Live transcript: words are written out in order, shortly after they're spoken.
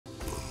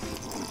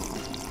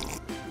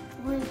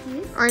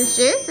juice. Orange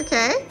juice,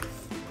 okay.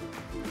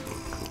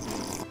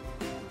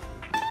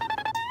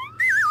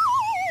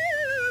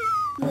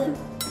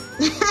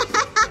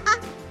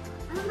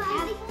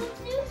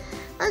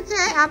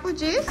 Okay, apple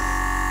juice.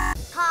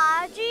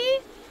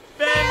 Kaji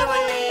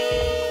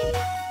family.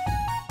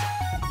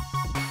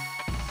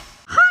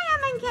 Hi,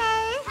 Emma and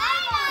Kay. Hi,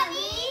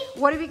 Mommy.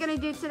 What are we gonna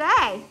do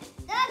today?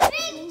 The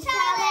drink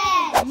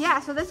challenge. Yeah,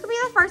 so this will be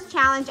the first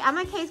challenge.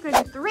 Emma and Kay is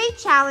gonna do 3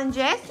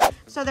 challenges.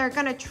 So they're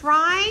gonna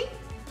try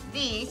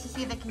these to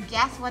see if they can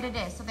guess what it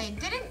is. So they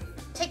didn't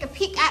take a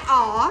peek at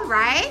all,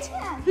 right?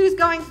 Yeah. Who's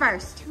going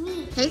first?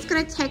 Me. Kay's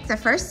gonna take the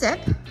first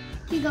sip.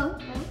 You go.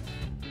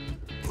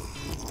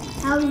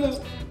 How is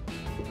it?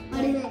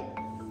 What is it?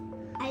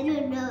 I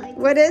don't know.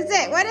 What is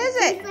it? What is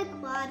it? It's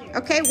like water.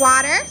 Okay,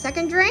 water.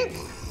 Second drink.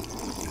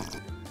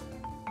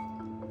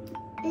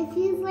 It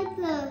feels like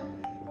the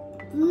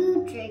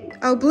blue drink.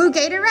 Oh, blue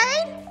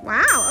Gatorade?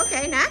 Wow,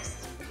 okay,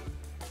 next.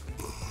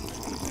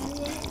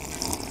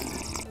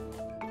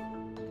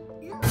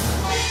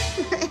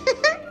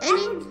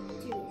 Any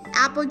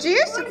apple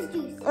juice? Orange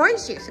juice.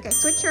 Orange juice. Okay,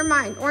 switch your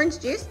mind. Orange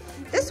juice.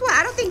 This one,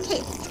 I don't think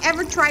Kate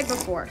ever tried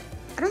before.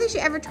 I don't think she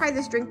ever tried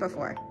this drink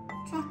before.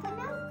 Chocolate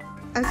milk?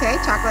 Okay,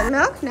 chocolate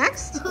milk.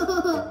 Next.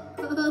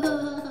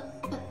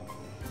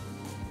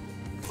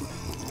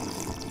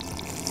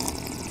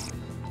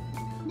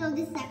 No,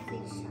 this actually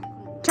is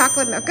chocolate.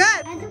 Chocolate milk.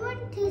 Good. And the one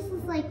tastes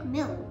like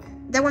milk.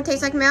 That one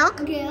tastes like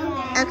milk? Okay,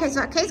 okay. Okay,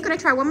 so Kate's gonna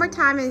try one more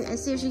time and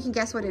see if she can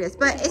guess what it is.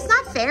 But it's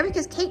not fair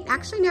because Kate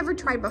actually never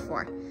tried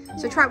before.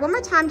 So try it one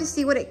more time to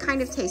see what it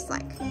kind of tastes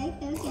like. Okay.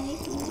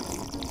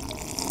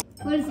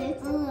 What is it?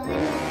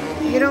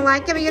 You don't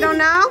like it, but you don't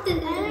know? I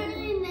don't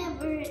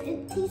remember.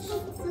 It tastes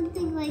like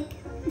something like...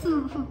 I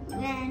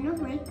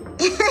don't like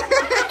it.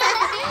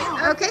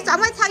 Okay, so I'm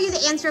gonna tell you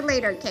the answer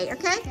later, Kate,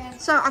 okay?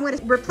 So I'm gonna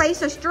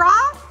replace a straw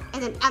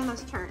and then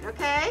Emma's turn,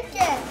 okay?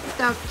 Yes.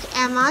 So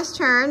Emma's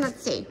turn,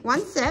 let's see.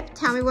 1 sip,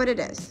 tell me what it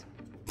is.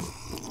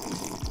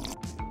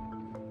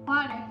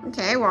 Water.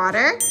 Okay,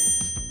 water.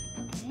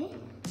 Okay.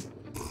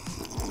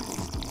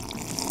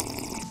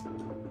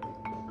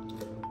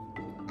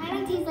 I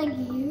don't taste like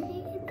you.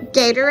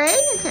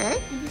 Gatorade,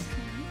 okay.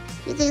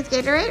 You think it's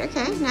Gatorade?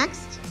 Okay,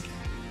 next.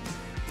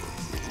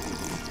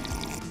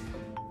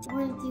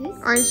 Orange juice.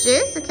 Orange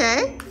juice,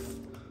 okay.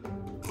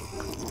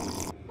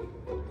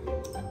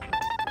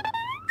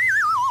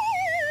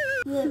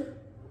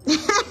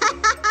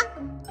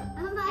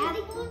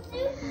 Apple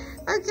juice.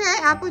 Okay,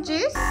 apple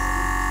juice.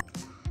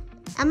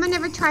 Emma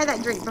never tried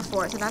that drink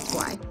before, so that's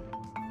why.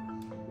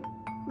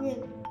 What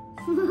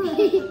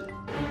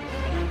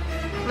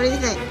do you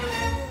think?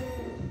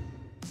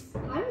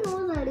 I don't know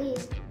what that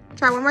is.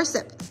 Try one more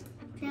sip.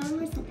 Try one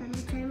more sip. I'm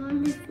gonna try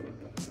one more.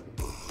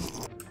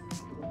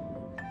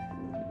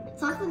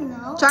 Chocolate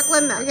milk.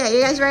 Chocolate milk. Okay,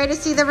 you guys ready to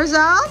see the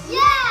results? Yeah.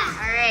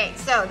 All right,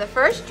 so the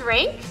first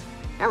drink,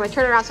 I'm gonna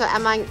turn it around so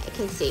Emma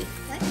can see.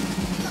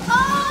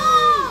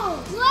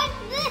 Oh, what's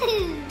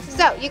this?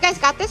 So you guys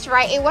got this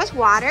right. It was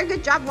water.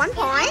 Good job, 1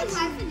 point.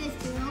 For this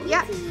too.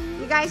 Yep.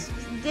 You guys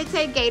did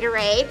say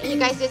Gatorade, and you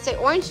guys did say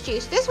orange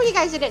juice. This one you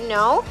guys didn't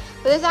know,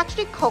 but this is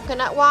actually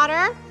coconut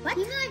water. What?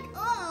 He's like,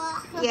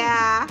 oh.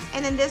 Yeah,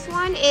 and then this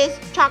one is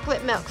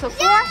chocolate milk. So 4.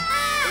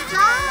 Good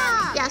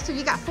job. Yeah, so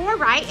you got 4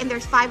 right, and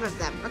there's 5 of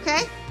them,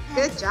 okay?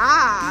 Good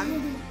job.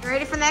 You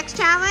ready for the next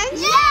challenge?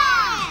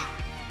 Yeah.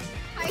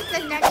 All right, the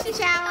next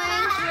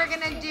challenge, we're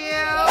gonna do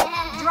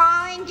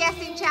drawing,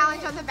 guessing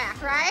challenge on the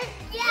back, right?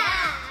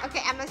 Yeah.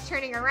 Okay, Emma's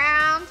turning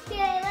around.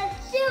 Okay,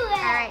 let's do it.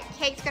 All right,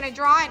 Kate's gonna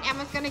draw and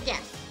Emma's gonna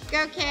guess.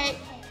 Go, Kate.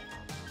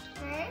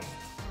 First.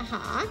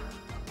 Uh-huh.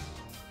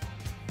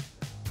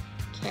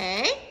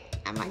 Okay,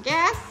 Emma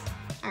guess.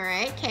 All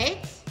right, Kate.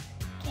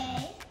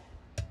 Okay.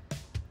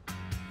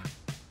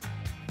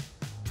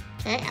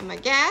 Okay, Emma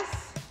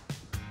guess.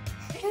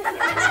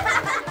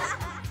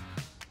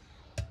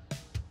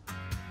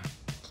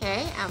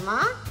 Okay, Emma.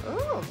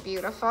 Ooh,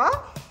 beautiful.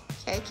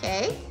 Okay,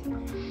 Kate.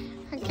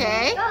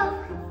 Okay. Go.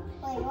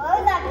 Wait, what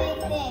was that big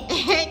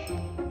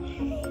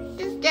thing?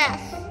 Just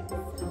guess.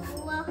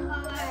 Love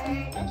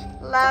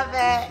heart. Love it.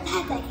 I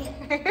like it.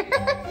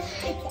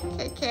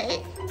 Okay,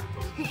 Kate.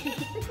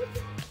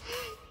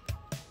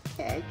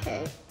 Okay,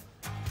 Kate.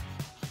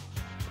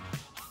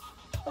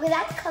 Okay,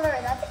 that's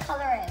coloring. That's a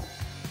coloring.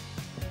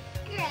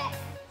 Correct.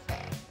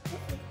 Okay.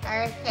 All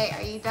right, Kate,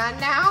 are you done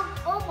now?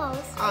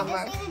 Almost. I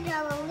Almost. just need to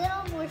draw a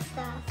little more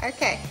stuff.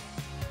 Okay.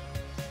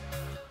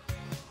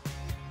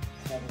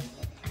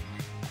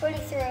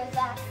 Pretty sure of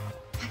that.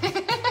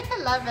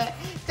 Love it.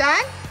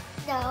 Done?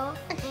 No.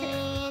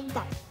 And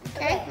done.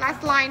 Okay,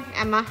 last line,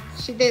 Emma.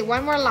 She did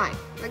one more line.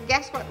 Now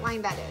guess what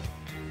line that is.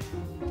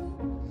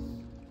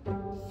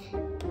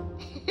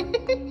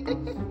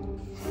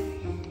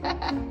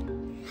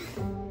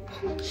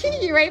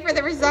 You ready for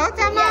the results,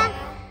 Emma? Yeah.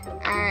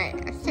 All right,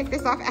 let's take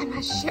this off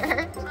Emma's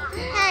shirt.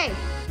 Hey,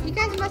 you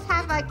guys must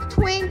have like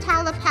twin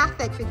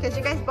telepathic because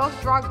you guys both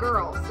draw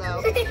girls,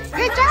 so. Good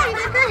job, you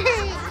did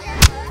great.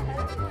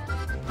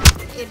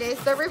 It is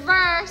the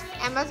reverse.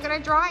 Emma's gonna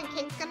draw and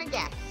Kate's gonna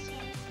guess.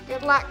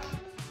 Good luck.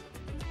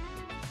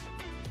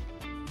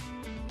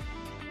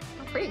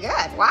 pretty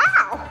good.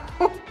 Wow.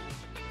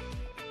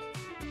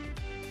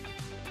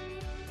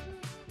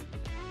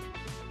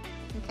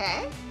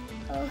 Okay.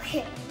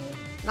 Okay.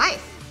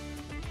 Nice.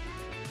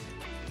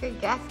 Good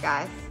guess,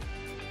 guys.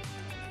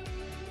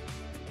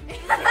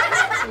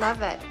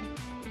 Love it.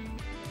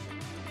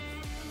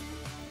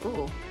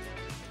 Ooh.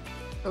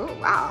 Ooh,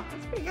 wow.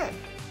 That's pretty good.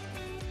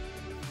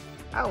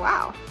 Oh,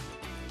 wow.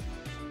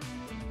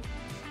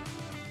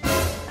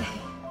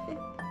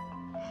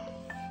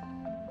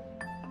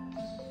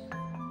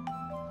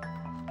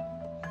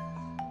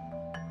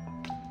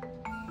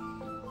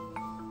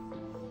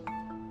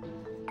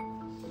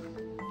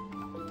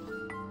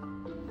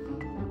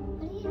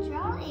 What are you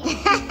drawing?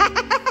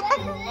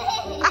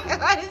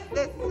 What is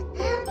this?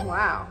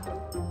 Wow.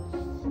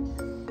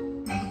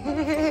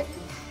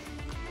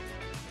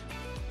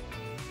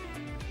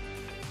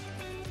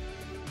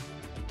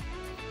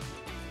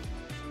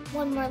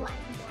 One more line.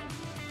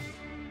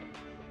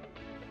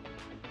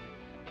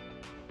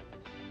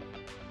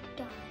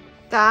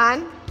 Done?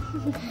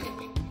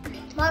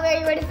 Mom, are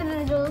you ready for the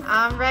noodles?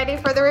 I'm ready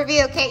for the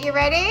reveal. Kate, you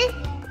ready?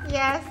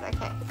 Yes?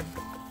 Okay.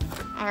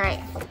 All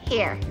right.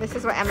 Here. This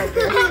is what Emma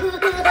drew.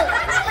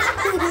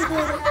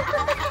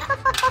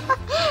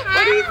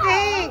 What do you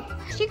think?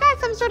 She got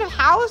some sort of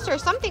house or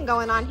something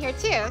going on here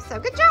too. So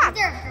good job.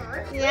 They're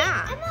hers?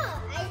 Yeah.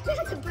 Emma, I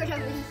just put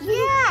them in here.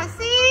 Yeah,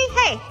 see?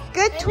 Hey,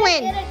 good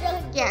twin.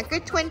 Yeah,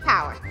 good twin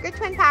power. Good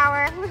twin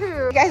power.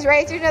 Woohoo. You guys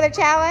ready to do another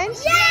challenge?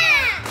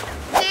 Yeah!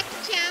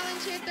 Next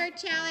challenge here, third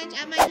challenge.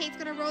 Emma and Kate's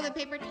gonna roll the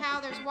paper towel.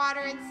 There's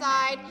water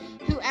inside.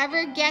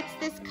 Whoever gets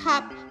this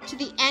cup to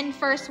the end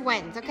first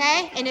wins,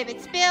 okay? And if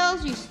it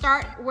spills, you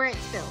start where it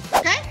spills,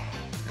 okay?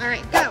 All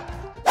right, go.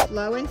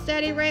 Slow and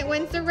steady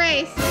wins the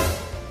race.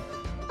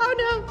 Oh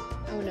no.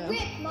 Oh no.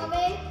 Quick,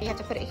 Mommy. You have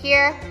to put it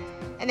here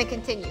and then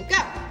continue. Go,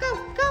 go,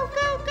 go,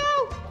 go,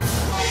 go.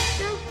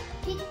 Go.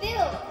 Keep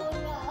still.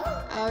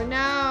 Oh Oh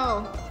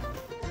no.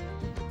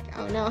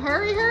 Oh no,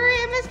 hurry, hurry,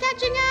 Emma's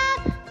catching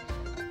up.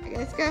 Okay,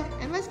 let's go.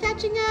 Emma's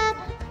catching up.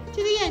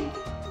 To the end.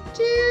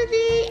 To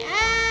the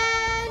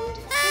end.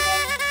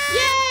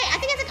 Yay! I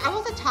think it's like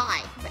almost a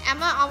tie. But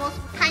Emma almost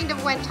kind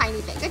of went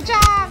tiny bit. Good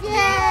job. Yay!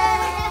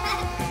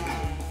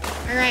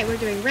 All right, we're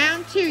doing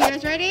round 2. You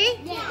guys ready?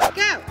 Yeah.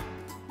 Go.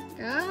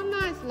 Come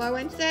on, slow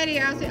and steady.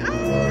 I'll see.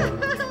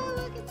 Oh,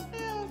 look, it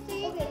spills.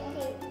 See?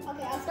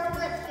 Okay, I'll start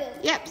where it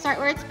spills. Yep, start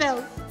where it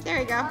spills. There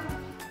you go.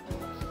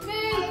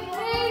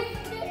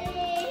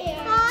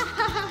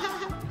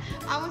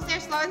 Almost there,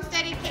 slow and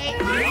steady, Kate.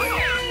 Yay!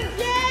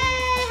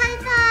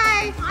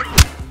 High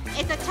five!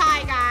 It's a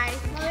tie, guys.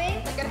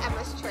 Look at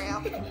Emma's trail.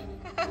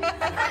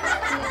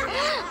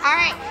 All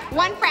right,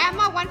 one for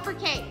Emma, one for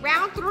Kate.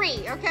 Round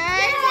 3,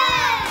 okay?